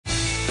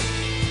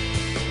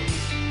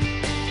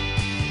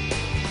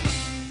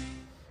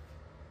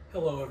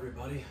Hello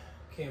everybody,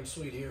 Cam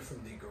Sweet here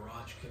from the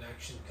Garage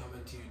Connection,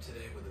 coming to you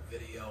today with a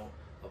video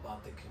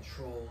about the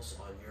controls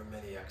on your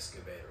mini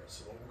excavator.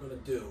 So what we're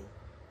going to do,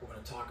 we're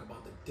going to talk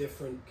about the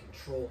different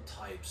control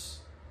types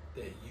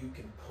that you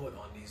can put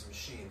on these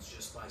machines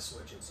just by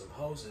switching some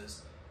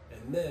hoses,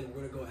 and then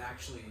we're going to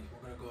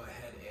go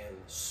ahead and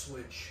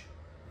switch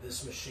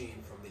this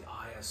machine from the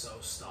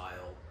ISO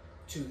style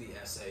to the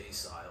SAE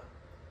style.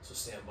 So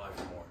stand by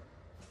for more.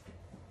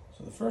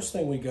 So the first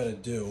thing we got to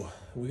do,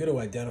 we got to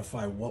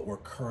identify what we're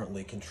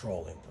currently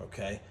controlling,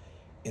 okay?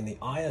 In the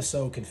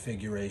ISO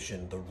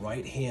configuration, the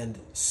right hand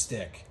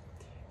stick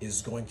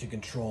is going to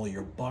control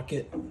your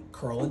bucket,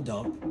 curl and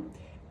dump,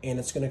 and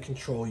it's going to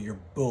control your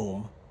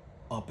boom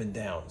up and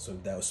down. So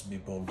that will be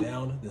boom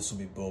down, this will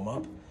be boom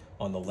up.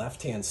 On the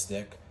left hand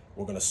stick,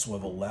 we're going to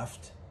swivel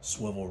left,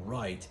 swivel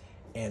right,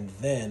 and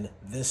then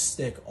this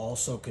stick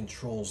also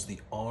controls the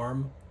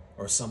arm,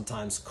 or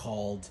sometimes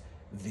called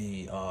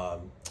the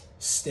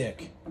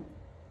stick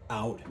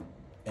out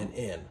and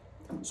in.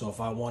 So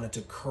if I wanted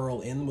to curl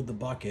in with the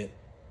bucket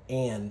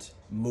and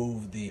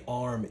move the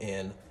arm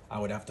in, I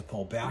would have to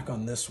pull back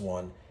on this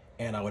one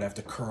and I would have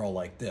to curl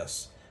like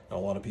this. Now, a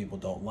lot of people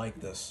don't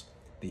like this.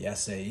 The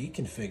SAE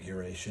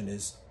configuration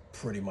is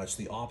pretty much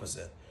the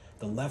opposite.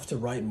 The left to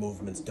right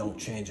movements don't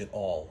change at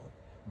all,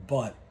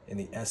 but in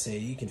the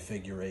SAE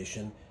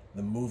configuration,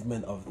 the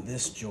movement of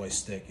this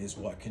joystick is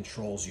what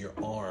controls your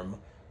arm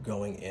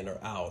going in or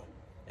out.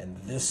 And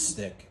this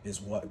stick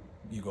is what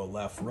you go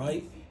left,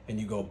 right, and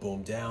you go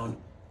boom down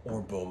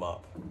or boom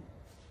up.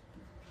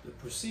 The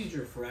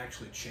procedure for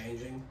actually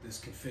changing this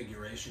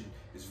configuration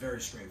is very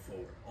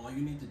straightforward. All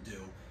you need to do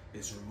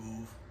is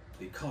remove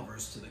the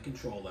covers to the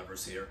control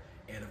levers here,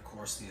 and of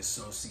course the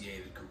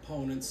associated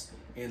components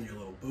and your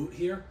little boot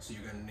here. So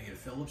you're going to need a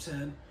Phillips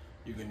head,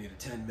 you're going to need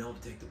a 10 mil to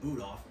take the boot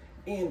off,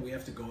 and we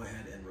have to go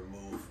ahead and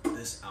remove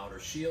this outer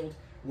shield,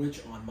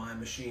 which on my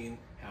machine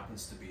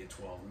happens to be a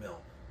 12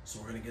 mil. So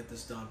we're going to get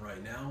this done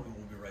right now, and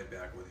we'll be right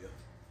back with you.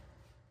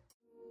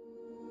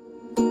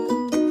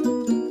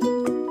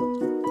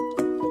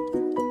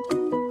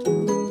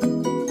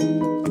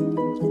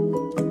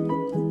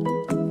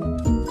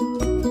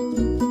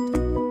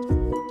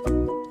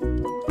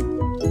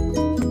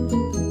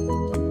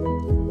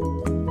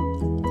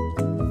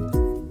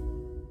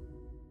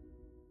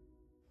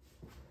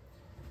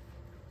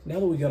 Now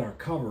that we got our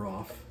cover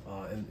off,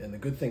 and the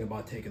good thing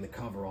about taking the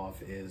cover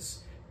off is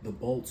the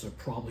bolts are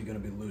probably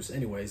going to be loose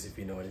anyways if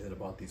you know anything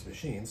about these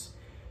machines.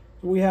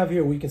 So we have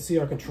here, we can see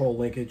our control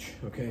linkage,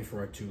 okay, for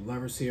our two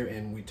levers here,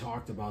 and we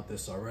talked about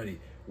this already.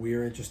 We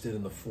are interested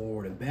in the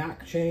forward and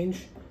back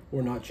change.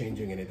 We're not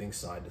changing anything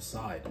side to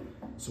side.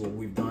 So what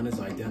we've done is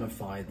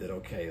identified that,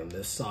 okay, on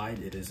this side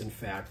it is in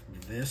fact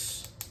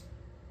this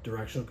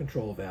directional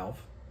control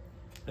valve,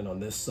 and on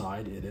this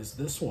side it is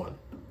this one,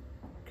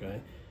 okay?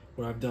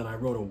 What I've done, I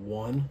wrote a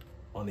 1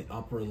 on the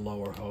upper and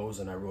lower hose,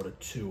 and I wrote a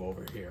 2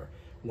 over here.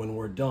 When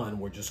we're done,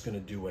 we're just going to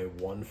do a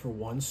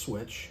 1-for-1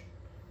 switch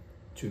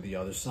to the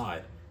other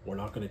side. We're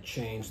not going to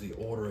change the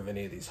order of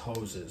any of these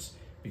hoses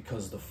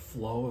because the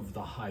flow of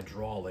the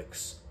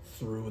hydraulics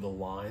through the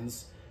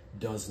lines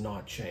does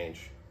not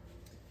change.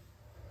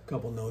 A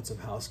couple notes of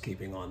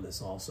housekeeping on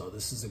this also.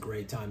 This is a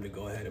great time to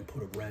go ahead and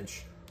put a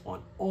wrench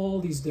on all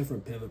these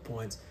different pivot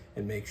points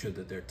and make sure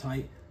that they're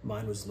tight.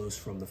 Mine was loose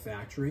from the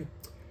factory.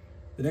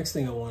 The next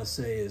thing I want to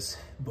say is,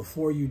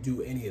 before you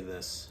do any of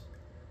this,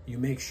 you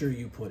make sure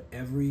you put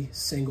every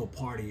single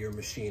part of your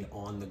machine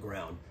on the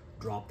ground.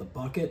 Drop the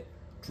bucket,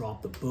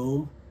 drop the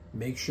boom,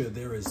 make sure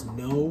there is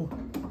no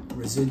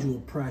residual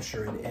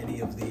pressure in any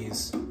of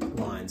these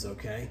lines,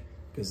 okay?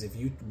 Because if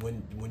you,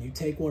 when you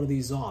take one of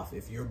these off,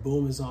 if your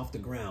boom is off the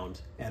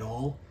ground at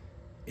all,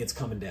 it's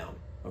coming down,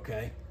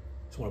 okay?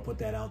 Just want to put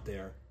that out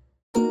there.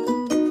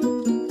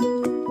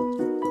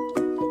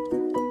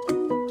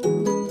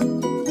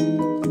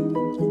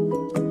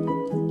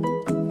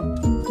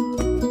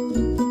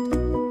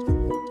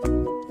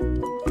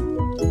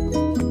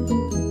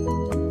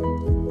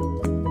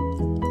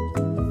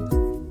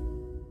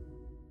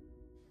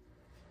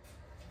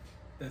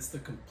 That's the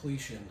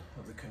completion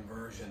of the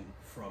conversion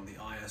from the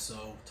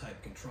ISO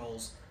type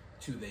controls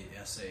to the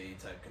SAE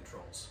type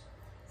controls.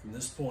 From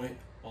this point,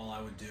 all I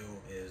would do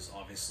is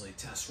obviously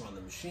test run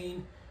the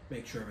machine,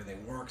 make sure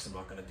everything works. I'm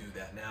not going to do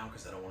that now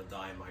because I don't want to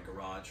die in my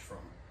garage from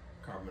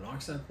carbon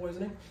monoxide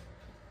poisoning.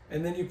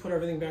 And then you put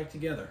everything back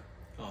together.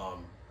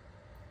 You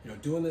know,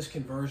 doing this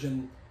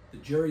conversion, the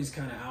jury's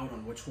kind of out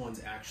on which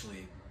one's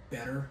actually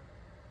better.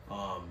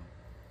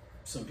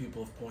 Some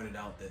people have pointed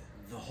out that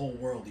the whole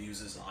world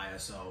uses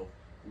ISO.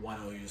 Why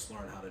don't you just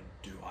learn how to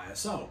do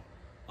ISO?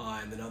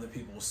 And then other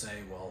people will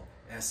say, well,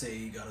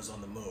 SAE got us on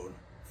the moon,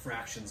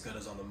 fractions got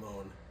us on the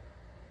moon,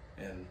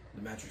 and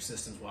the metric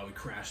system's why we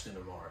crashed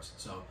into Mars.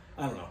 So,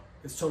 I don't know.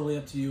 It's totally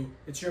up to you.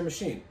 It's your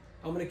machine.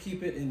 I'm going to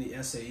keep it in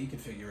the SAE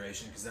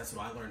configuration because that's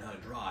what I learned how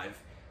to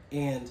drive,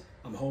 and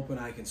I'm hoping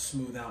I can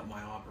smooth out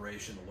my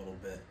operation a little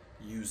bit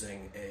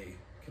using a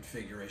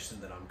configuration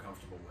that I'm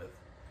comfortable with.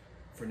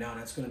 For now,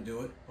 that's going to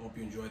do it. I hope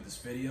you enjoyed this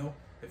video.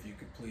 If you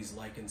could please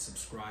like and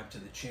subscribe to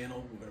the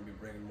channel. We're going to be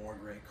bringing more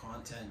great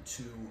content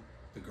to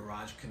the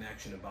Garage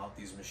Connection about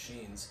these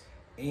machines.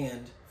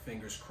 And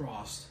fingers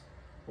crossed,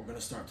 we're going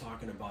to start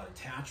talking about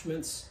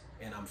attachments,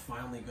 and I'm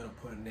finally going to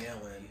put a nail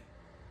in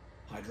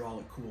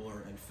hydraulic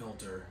cooler and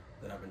filter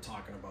that I've been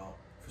talking about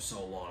for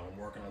so long. I'm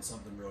working on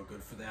something real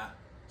good for that.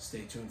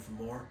 Stay tuned for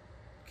more.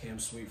 Cam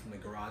Sweet from the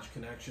Garage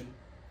Connection,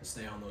 and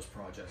stay on those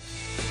projects.